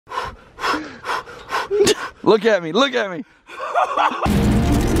Look at me, look at me.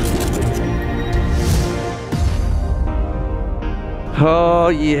 Oh,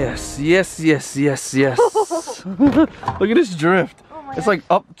 yes, yes, yes, yes, yes. Look at this drift. Oh, it's like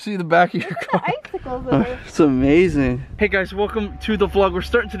up to the back of your car. Icicles in it. It's amazing. Hey guys, welcome to the vlog. We're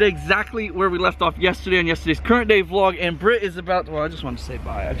starting today exactly where we left off yesterday on yesterday's current day vlog, and Britt is about to, well, I just want to say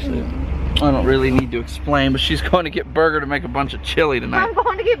bye actually. I don't really need to explain, but she's going to get burger to make a bunch of chili tonight. I'm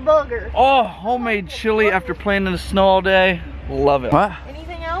going to get burger. Oh, homemade chili after playing in the snow all day. Love it. What?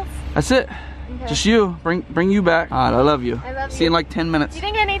 Anything else? That's it. Okay. Just you. Bring you back. All right, I love you. I love you. See you in like 10 minutes. You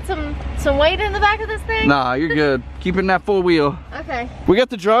think I need some weight in the back of this thing? Nah, you're good. Keep it in that full wheel. Okay. We got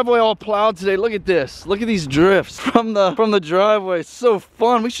the driveway all plowed today. Look at this. Look at these drifts from the driveway. It's so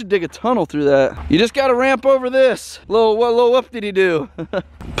fun. We should dig a tunnel through that. You just got to ramp over this. Little whoop-diddy-do.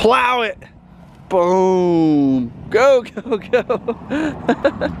 Plow it. Boom. Go, go, go.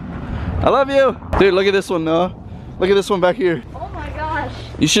 I love you. Dude, look at this one, Noah. Look at this one back here. Oh my gosh.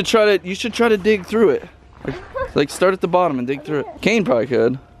 You should try to dig through it. Like start at the bottom and dig through it. Kane probably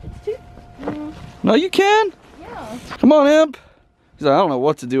could. It's too... No, you can. Yeah. Come on, Imp. He's like, I don't know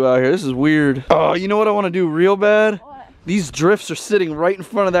what to do out here. This is weird. Oh, you know what I want to do real bad? What? These drifts are sitting right in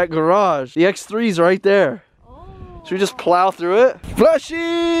front of that garage. The X3's right there. Oh. Should we just plow through it?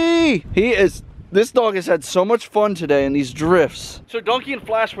 Fleshy! This dog has had so much fun today in these drifts. So Donkey and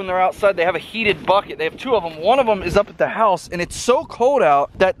Flash, when they're outside, they have a heated bucket. They have two of them. One of them is up at the house, and it's so cold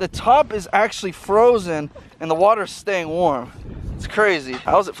out that the top is actually frozen and the water's staying warm. It's crazy.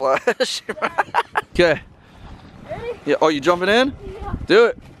 How's it, Flash? Okay. Ready? Yeah. Oh, you jumping in? Yeah. Do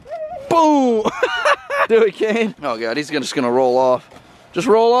it. Boom! Do it, Kane. Oh God, he's just gonna roll off. Just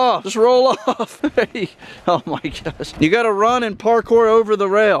roll off. Just roll off. Oh my gosh. You gotta run and parkour over the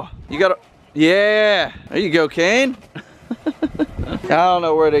rail. You gotta. Yeah, there you go, Kane. I don't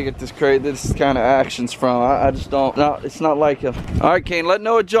know where they get this kind of actions from. I just don't. No, it's not like him. All right, Kane, let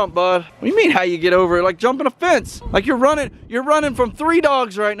Noah jump, bud. What do you mean how you get over it? Like jumping a fence. Like you're running from 3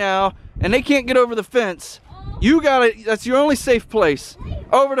 dogs right now, and they can't get over the fence. You gotta. That's your only safe place.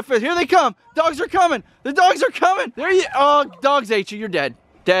 Over the fence. Here they come. Dogs are coming. The dogs are coming. There you. Oh, dogs ate you. You're dead.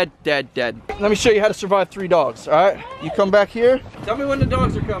 Dead, dead, dead. Let me show you how to survive 3 dogs. All right. You come back here. Tell me when the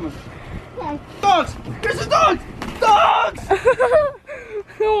dogs are coming. Dogs! Here's the dogs! Dogs!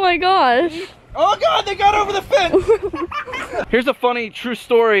 Oh my gosh. Oh God, they got over the fence! Here's a funny true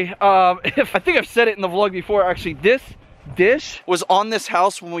story. I think I've said it in the vlog before. Actually, this dish was on this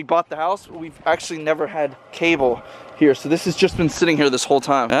house when we bought the house. We've actually never had cable here, so this has just been sitting here this whole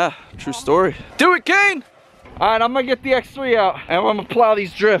time. Yeah, true story. Do it, Kane! All right, I'm gonna get the X3 out and I'm gonna plow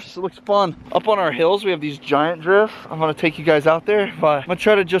these drifts. It looks fun. Up on our hills, we have these giant drifts. I'm gonna take you guys out there, but I'm gonna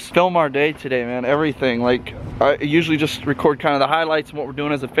try to just film our day today, man. Everything. Like, I usually just record kind of the highlights and what we're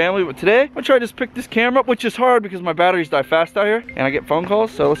doing as a family, but today, I'm gonna try to just pick this camera up, which is hard because my batteries die fast out here and I get phone calls,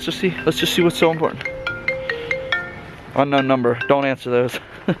 so let's just see what's so important. Unknown number, don't answer those.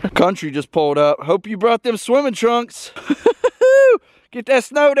 Country just pulled up. Hope you brought them swimming trunks. Get that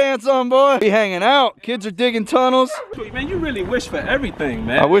snow dance on, boy. Be hanging out. Kids are digging tunnels. Man, you really wish for everything,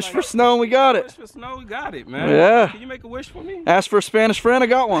 man. I wish for snow and we got it. Wish for snow, we got it, man. Yeah. Can you make a wish for me? Ask for a Spanish friend, I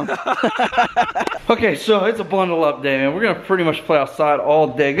got one. Okay, so it's a bundle up day, man. We're gonna pretty much play outside all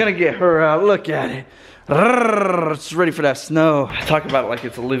day. Gonna get her out. Look at it. It's ready for that snow. I talk about it like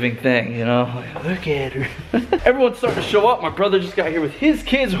it's a living thing, you know? Like, look at her. Everyone's starting to show up. My brother just got here with his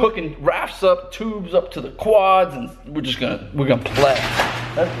kids hooking rafts up, tubes up to the quads, and we're gonna play.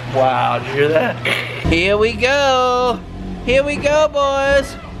 Wow, did you hear that? Here we go. Here we go,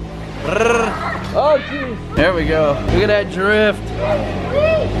 boys. Oh, geez. There we go. Look at that drift.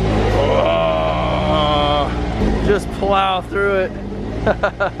 Oh, just plow through it.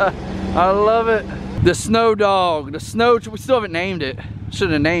 I love it. The snow dog, we still haven't named it.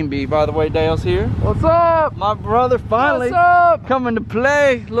 Should have named B, by the way. Dale's here. What's up? My brother finally coming to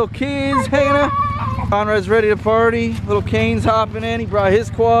play. Little kids hanging out. Conrad's ready to party. Little Kane's hopping in. He brought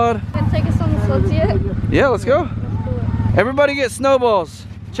his quad. Can take us on the sleds yet? Yeah, let's go. Everybody get snowballs.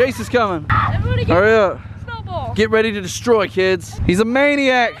 Chase is coming. Everybody get Hurry up. snowball. Get ready to destroy, kids. He's a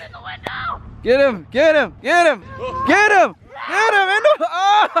maniac. In the window. Get him, get him, get him, get him, get him. In the,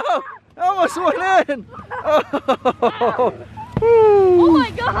 oh! Almost went in. Oh. Oh my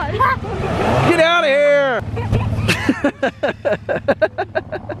God. Get out of here.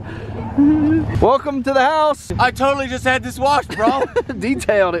 Welcome to the house. I totally just had this washed, bro.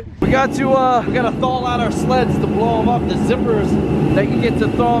 Detailed it. We gotta thaw out our sleds to blow them up. The zippers that you get to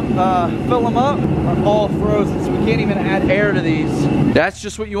fill them up are all frozen, so we can't even add air to these. That's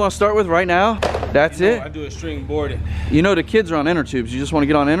just what you want to start with right now? That's it? I do extreme boarding. You know the kids are on inner tubes. You just want to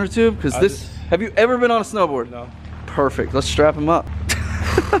get on inner tube? Because this, have you ever been on a snowboard? No. Perfect, let's strap him up.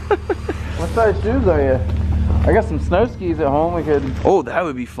 What size shoes are you? I got some snow skis at home. We could. Oh, that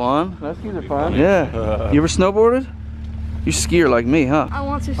would be fun. Snow skis are fun. Yeah. You ever snowboarded? You skier like me, huh? I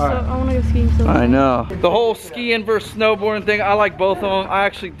want to. I want to go skiing so I know. The whole skiing versus snowboarding thing, I like both of them. I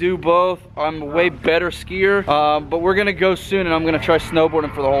actually do both. I'm a way better skier, but we're gonna go soon, and I'm gonna try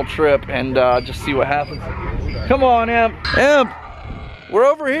snowboarding for the whole trip and just see what happens. Come on, Imp. Imp, we're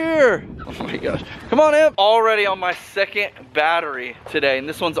over here. Oh my gosh. Come on, Imp. Already on my second battery today, and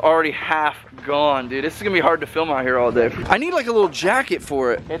this one's already half gone, dude. This is gonna be hard to film out here all day. I need like a little jacket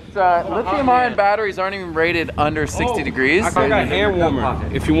for it. It's lithium-ion batteries aren't even rated under 60 degrees. I got a hand warmer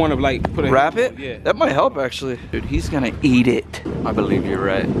if you want to like put a Wrap it? Yeah. That might help actually. Dude, he's gonna eat it. I believe you're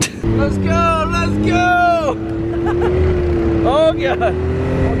right. Let's go, let's go! Oh God,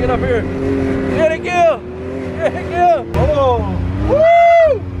 I'll get up here. Get it, Gil! Get it, Gil! Oh,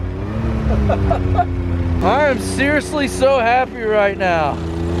 woo! I am seriously so happy right now.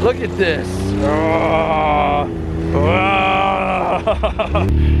 Look at this.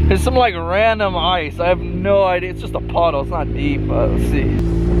 It's some like random ice. I have no idea. It's just a puddle. It's not deep. Let's see.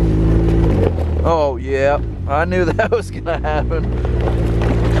 Oh yeah, I knew that was gonna happen.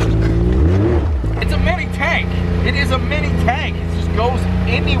 It's a mini tank. It is a mini tank. It just goes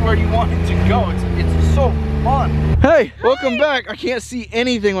anywhere you want it to go. It's so fun. Hey, welcome back. I can't see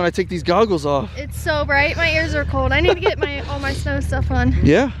anything when I take these goggles off. It's so bright. My ears are cold. I need to get all my snow stuff on.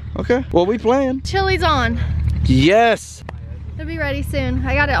 Yeah, okay. Well, we playing. Chili's on. Yes. It'll be ready soon.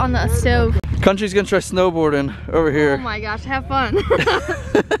 I got it on the stove. Country's gonna try snowboarding over here. Oh my gosh, have fun.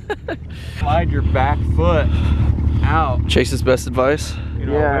 Slide your back foot out. Chase's best advice. You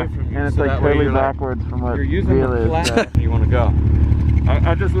know, away from you, and it's so like totally backwards from what you're using the flat. You want to go.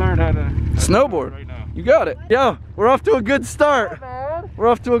 I just learned how to snowboard. Right now. You got it. Yo, we're off to a good start. We're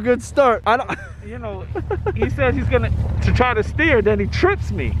off to a good start. I don't. You know, he says he's gonna try to steer, then he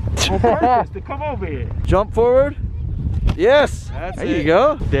trips me on purpose to come over here. Jump forward. Yes. That's there it. You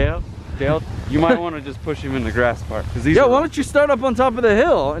go. Dale, you might want to just push him in the grass part. Yo, why don't you start up on top of the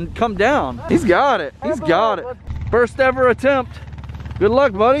hill and come down? He's got it. He's got it. First ever attempt. Good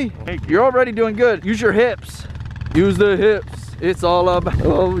luck, buddy. You're already doing good. Use your hips. Use the hips. It's all about.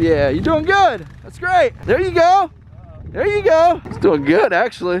 Oh yeah, you're doing good. That's great. There you go. There you go. It's doing good,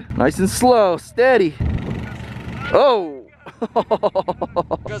 actually. Nice and slow, steady. Oh.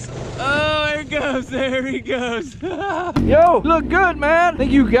 Oh, there he goes. There he goes. Yo, look good, man. I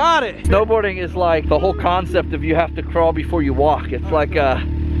think you got it. Snowboarding is like the whole concept of you have to crawl before you walk. It's like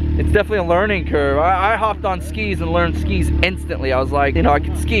it's definitely a learning curve. I hopped on skis and learned skis instantly. I was like, you know, I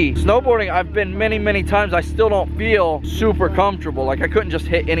can ski. Snowboarding, I've been many times. I still don't feel super comfortable. Like I couldn't just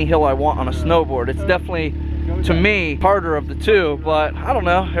hit any hill I want on a snowboard. It's definitely, to me, harder of the two, but I don't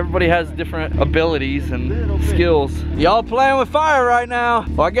know. Everybody has different abilities and skills. Y'all playing with fire right now.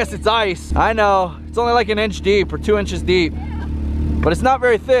 Well, I guess it's ice. I know. It's only like 1 inch deep or 2 inches deep, but it's not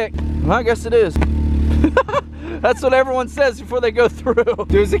very thick. Well, I guess it is. That's what everyone says before they go through.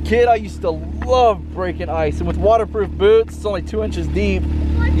 Dude, as a kid, I used to love breaking ice, and with waterproof boots, it's only 2 inches deep.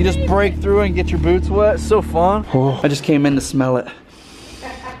 You just break through and get your boots wet. It's so fun. Oh, I just came in to smell it.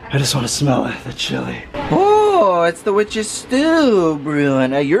 I just want to smell it, the chili. Oh, it's the witch's stew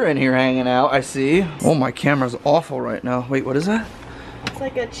brewing. Hey, you're in here hanging out, I see. Oh, my camera's awful right now. Wait, what is that? It's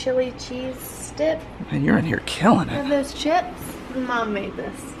like a chili cheese dip. Man, you're in here killing it. Have those chips? Mom made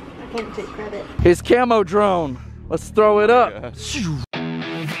this. I can't take credit. His camo drone. Let's throw it up.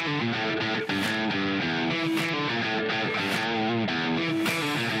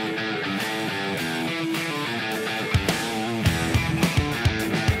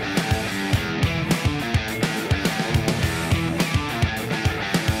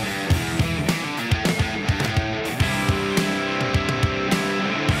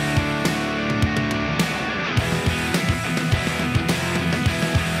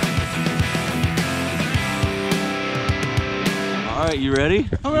 All right, you ready?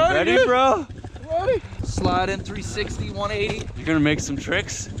 I'm ready, dude. Bro? Ready? Slide in 360, 180. You're gonna make some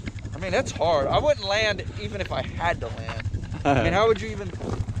tricks? I mean, that's hard. I wouldn't land even if I had to land. I mean, how would you even?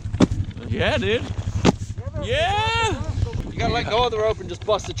 Yeah, dude. Yeah! You gotta let go of the rope and just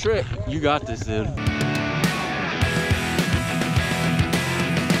bust a trick. You got this, dude.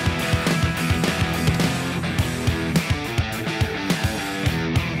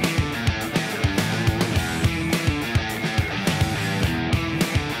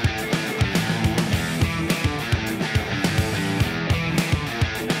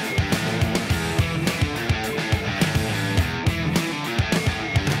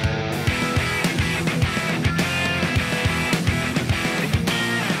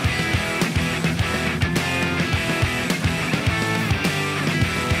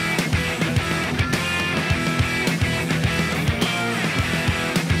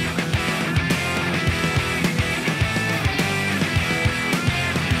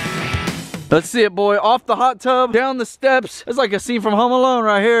 Let's see it, boy. Off the hot tub, down the steps. It's like a scene from Home Alone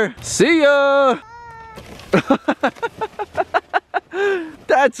right here. See ya.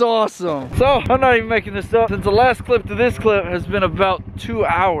 That's awesome. So, I'm not even making this up. Since the last clip to this clip has been about 2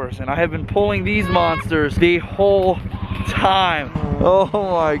 hours, and I have been pulling these monsters the whole time. Oh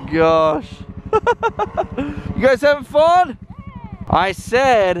my gosh. You guys having fun? I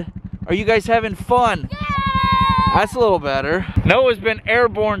said, are you guys having fun? Yeah! That's a little better. Noah's been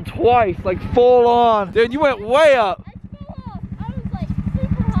airborne twice, like full on. Dude, you went way up. I was like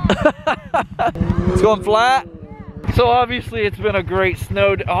super high. It's going flat. So obviously it's been a great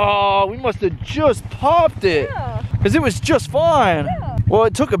snow day. Oh, we must have just popped it. Yeah. Because it was just fine. Yeah. Well,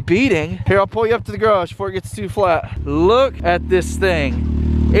 it took a beating. Here, I'll pull you up to the garage before it gets too flat. Look at this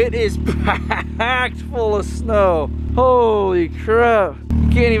thing. It is packed full of snow. Holy crap. You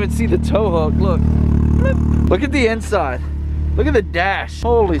can't even see the tow hook. Look. Look at the inside. Look at the dash.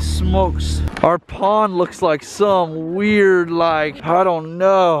 Holy smokes. Our pond looks like some weird, like, I don't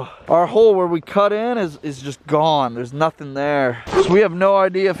know. Our hole where we cut in is just gone. There's nothing there. So we have no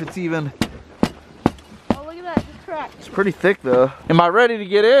idea if it's even. Oh, look at that. It's cracked. It's pretty thick though. Am I ready to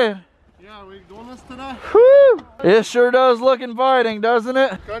get in? Yeah, are we doing this today? Whew. It sure does look inviting, doesn't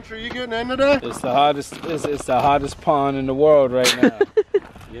it? Country, you getting in today? It's the hottest pond in the world right now.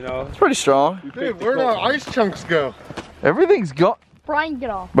 You know? It's pretty strong. Dude, where'd our ice chunks go? Everything's gone. Brian, get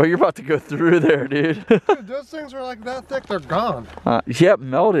off. But you're about to go through there, dude. Dude, those things are like that thick, they're gone. Yep,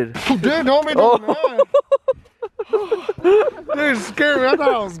 melted. Dude, don't be doing that. Dude, it scared me. I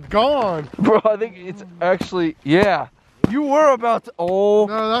thought I was gone. Bro, I think it's actually, yeah. You were about to, oh.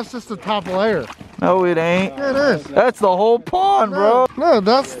 No, that's just the top layer. No, it ain't. Yeah, it is. That's the whole pond, bro. No,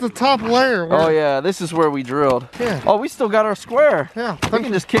 that's the top layer. Oh yeah, this is where we drilled. Yeah. Oh, we still got our square. Yeah. We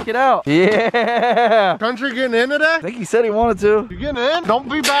can just kick it out. Yeah. Country getting in today? I think he said he wanted to. You getting in? Don't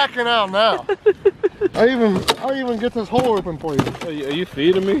be backing out now. I'll even get this hole open for you. Are you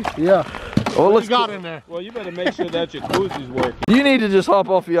feeding me? Yeah. Well, What you got in there? Well, you better make sure that your jacuzzi's working. You need to just hop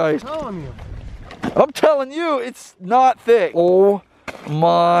off the ice. I'm telling you. I'm telling you, it's not thick. Oh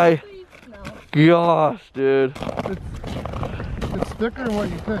my gosh, dude. It's thicker than what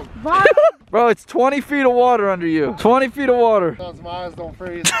you think. Bro, it's 20 feet of water under you. 20 feet of water. Sometimes my eyes don't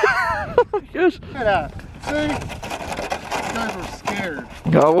freeze. Yes. Look at that. See? You guys were scared.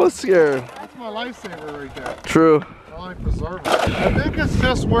 I was scared. That's my lifesaver right there. True. My life preserver. I think it's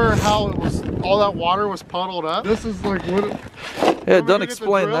just how it was, all that water was puddled up. This is like what it, Yeah, it doesn't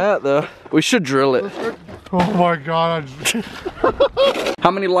explain that though. We should drill it. Oh my god. How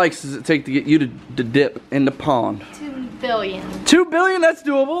many likes does it take to get you to dip in the pond? 2 billion. 2 billion? That's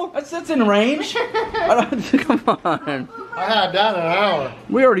doable. That's in range. Come on. I had that in an hour.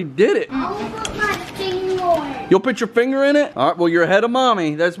 We already did it. You'll put your finger in it? All right, well, you're ahead of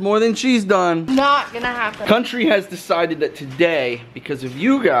mommy. That's more than she's done. Not gonna happen. Country has decided that today, because of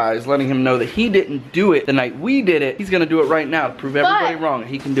you guys letting him know that he didn't do it the night we did it, he's gonna do it right now to prove everybody wrong that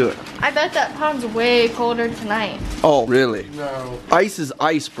he can do it. I bet that pond's way colder tonight. Oh, really? No. Ice is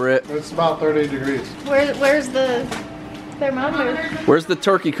ice, Britt. It's about 30 degrees. Where's the thermometer? Where's the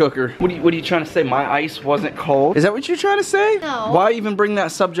turkey cooker? What are you trying to say? My ice wasn't cold? Is that what you're trying to say? No. Why even bring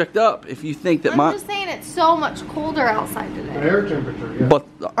that subject up if you think that I'm just saying it's so much colder outside The today. air temperature, yeah. But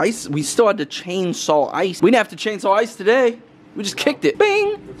the ice, we still had to chainsaw ice. We didn't have to chainsaw ice today. We just kicked it.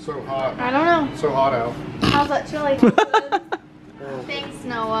 Bing! It's so hot. I don't know. It's so hot out. How's that chili? Thanks,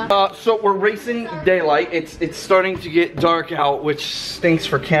 Noah. So we're racing daylight. It's starting to get dark out, which stinks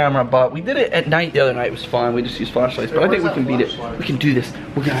for camera, but we did it at night. The other night was fun. We just used flashlights, but I think we can beat it. We can do this.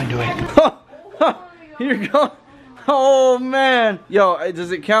 We're gonna do it. Here you go. Oh man. Yo,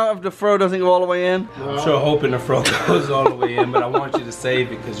 does it count if the fro doesn't go all the way in? I'm sure hoping the fro goes all the way in, but I want you to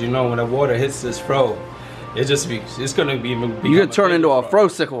save it because you know when the water hits this fro, it's gonna be. You're gonna turn into a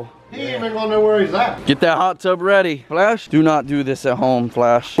fro-sickle. He ain't even gonna know where he's at. Get that hot tub ready. Flash, do not do this at home,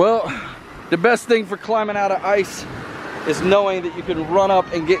 Flash. Well, the best thing for climbing out of ice is knowing that you can run up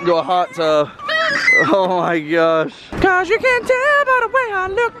and get into a hot tub. Oh my gosh. Cause you can't tell by the way I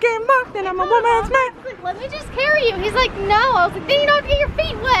look and walk that I'm a woman's man. Let me just carry you. He's like, no. I was like, then you don't have to get your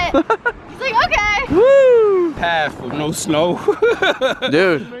feet wet. He's like, okay. Woo! Path with no snow.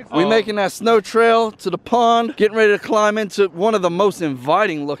 Dude, we making that snow trail to the pond, getting ready to climb into one of the most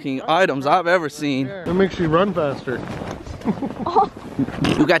inviting looking items I've ever seen. It makes you run faster.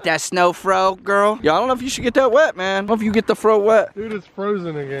 You got that snow fro, girl? Yeah, I don't know if you should get that wet, man. I don't know if you get the fro wet. Dude, it's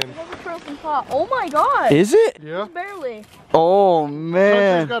frozen again. Frozen pot. Oh my god. Is it? Yeah. Barely. Oh, Country's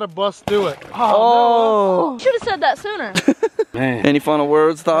man. gotta bust through it. Oh. Should have said that sooner. Man. Any final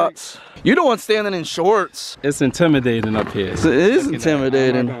words, thoughts? You're the one standing in shorts. It's intimidating up here. It is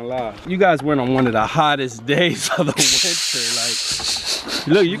intimidating. I'm not gonna lie. You guys went on one of the hottest days of the winter. Like,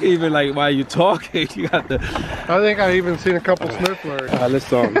 look, you can even like while you talking, you got the. I think I even seen a couple snifflers. Let's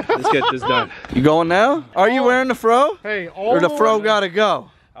get this done. You going now? Are you wearing the fro? Hey, Or the fro gotta go?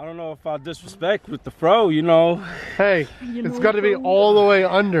 I don't know if I'll disrespect with the fro, you know. Hey, it's got to be all the way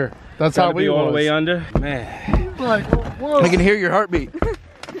under. That's how we all was. the way under. Man. Like, whoa. I can hear your heartbeat.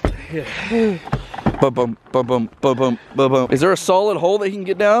 Bum, bum, bum, bum, bum, bum, bum, bum. Is there a solid hole that he can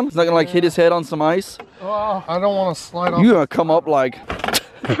get down? He's not gonna like hit his head on some ice? Oh, I don't want to slide off. You're gonna come up like...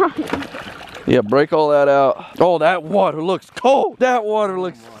 Yeah, break all that out. Oh, that water looks cold. That water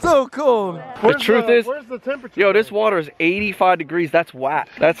looks so cold. The truth is, where's the temperature? yo, this water is 85 degrees. That's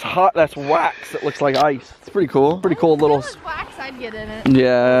wax. That's hot. That's wax. It looks like ice. It's pretty cool. Pretty cool little... If it was wax, I'd get in it.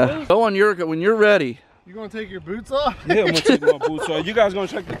 Yeah. Go on, Yurka, when you're ready. You gonna take your boots off? Yeah, I'm gonna take my boots off. You guys gonna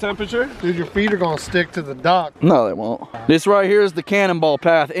check the temperature? Dude, your feet are gonna stick to the dock. No, they won't. This right here is the cannonball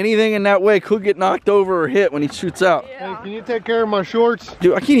path. Anything in that way could get knocked over or hit when he shoots out. Hey, can you take care of my shorts?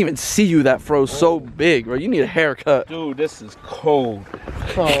 Dude, I can't even see you. That fro's so big, bro. You need a haircut. Dude, this is cold.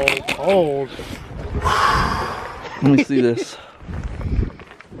 Oh, cold. Let me see this.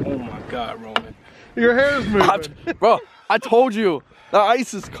 Oh my God, Roman. Your hair's moving. Bro, I told you. The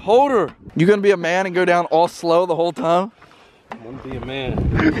ice is colder. You gonna be a man and go down all slow the whole time? I'm gonna be a man. I'm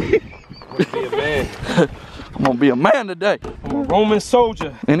gonna be a man. I'm gonna be a man today. I'm a Roman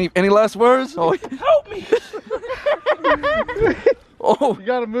soldier. Any last words? Oh, Help me. oh, You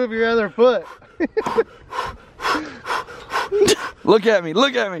gotta move your other foot. look at me.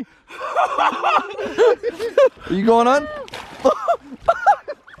 Look at me. Are you going on?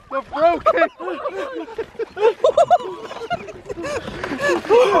 The fro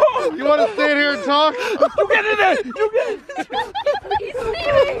You want to stand here and talk? You get in there. You get in.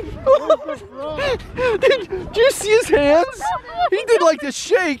 Did you see his hands? He did like this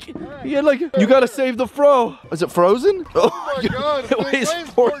shake. He had like, you gotta save the fro. Is it frozen? Oh my God, it weighs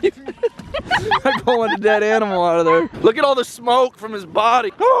 40. I'm pulling a dead animal out of there. Look at all the smoke from his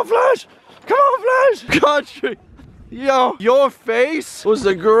body. Come on, Flash. Come on, Flash. Country. Yo, your face was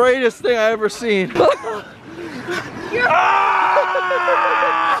the greatest thing I ever seen.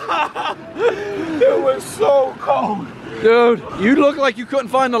 It was so cold. Dude, you look like you couldn't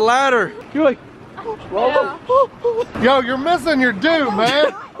find the ladder. You're like, Yeah. Yo, you're missing your due,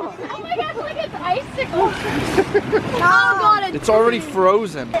 man. Oh my gosh, look, it's icicle. Oh God, it's already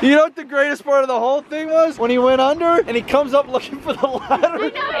frozen. You know what the greatest part of the whole thing was? When he went under and he comes up looking for the ladder.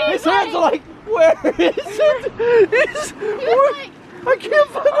 His hands are like, where is it? I can't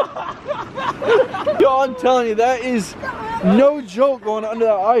find it. Yo, I'm telling you, that is no joke going under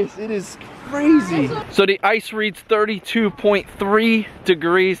the ice. It is crazy. So the ice reads 32.3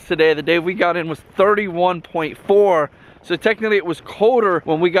 degrees today. The day we got in was 31.4. So technically it was colder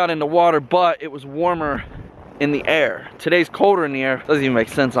when we got in the water, but it was warmer in the air. Today's colder in the air. Doesn't even make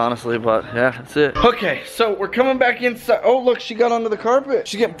sense, honestly, but yeah, that's it. Okay, so we're coming back inside. Oh, look, she got onto the carpet.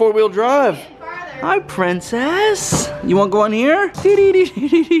 She's getting four-wheel drive. Hi, princess. You want to go on here?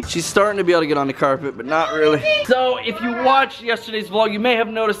 She's starting to be able to get on the carpet, but not really. So, if you watched yesterday's vlog, you may have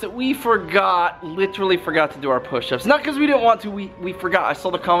noticed that we literally forgot to do our push-ups. Not because we didn't want to, we forgot. I saw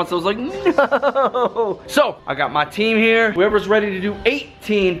the comments, I was like, no. So, I got my team here. Whoever's ready to do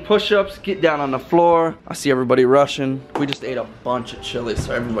 18 push-ups, get down on the floor. I see everybody rushing. We just ate a bunch of chili,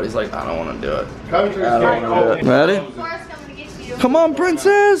 so everybody's like, I don't want to do it. I don't want to do it. Ready? Come on,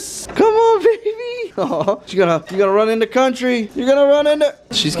 princess. Come on, baby. Oh, you gonna run into country. You're gonna run into.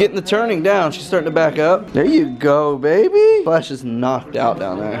 She's getting the turning down. She's starting to back up. There you go, baby. Flash is knocked out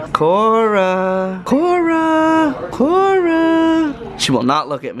down there. Cora. Cora. Cora. She will not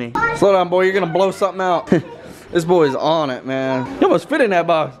look at me. Slow down, boy. You're gonna blow something out. This boy's on it, man. He almost fit in that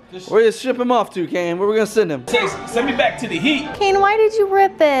box. Where you ship him off to, Kane? Where we gonna send him? Send me back to the heat. Kane, why did you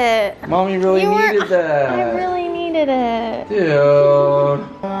rip it? Mommy really needed that. I really needed it. Dude.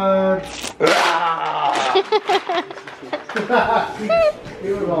 He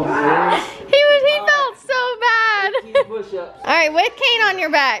felt so bad. All right, with Kane on your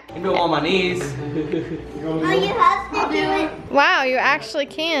back. I can go on my knees. Oh, you have to do it. Wow, you actually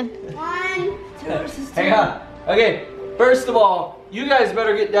can. 1, 2, Hang on. Okay, first of all, you guys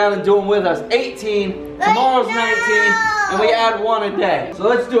better get down and do them with us. 18, tomorrow's 19, and we add 1 a day. So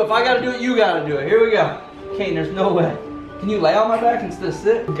let's do it. If I gotta do it, you gotta do it. Here we go. Kane, there's no way. Can you lay on my back instead of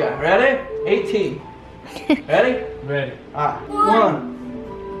sit? Okay, ready? 18. Ready? Ready. Alright, 1.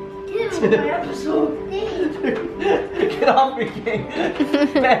 2. Get off me, Kane.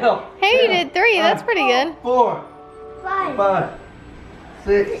 Fail. Hey, you did 3. That's pretty good. 4. 5,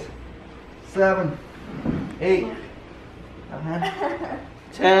 6, 7, 8, 9,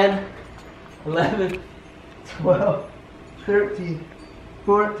 10, 11, 12, 13,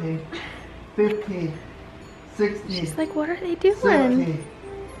 14, 15, 16. She's like, what are they doing? 17,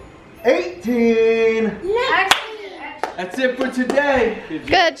 18. That's it for today.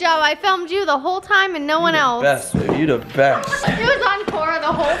 Good job. I filmed you the whole time and no one else. Best, baby. You the best. It was on Cora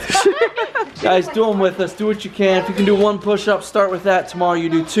the whole time. Guys, do them with us. Do what you can. If you can do 1 push-up, start with that. Tomorrow you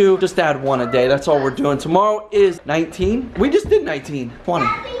do 2. Just add 1 a day. That's all we're doing. Tomorrow is 19. We just did 19. 20.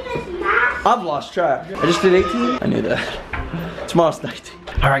 I've lost track. I just did 18. I knew that. Tomorrow's 19.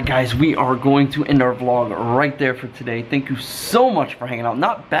 Alright guys, we are going to end our vlog right there for today. Thank you so much for hanging out.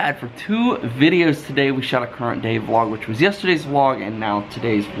 Not bad for 2 videos today. We shot a current day vlog, which was yesterday's vlog and now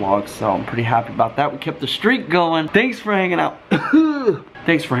today's vlog. So I'm pretty happy about that. We kept the streak going. Thanks for hanging out.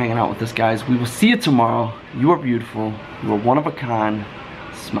 Thanks for hanging out with us, guys. We will see you tomorrow. You are beautiful. You are one of a kind.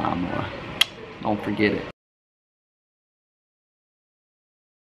 Smile more. Don't forget it.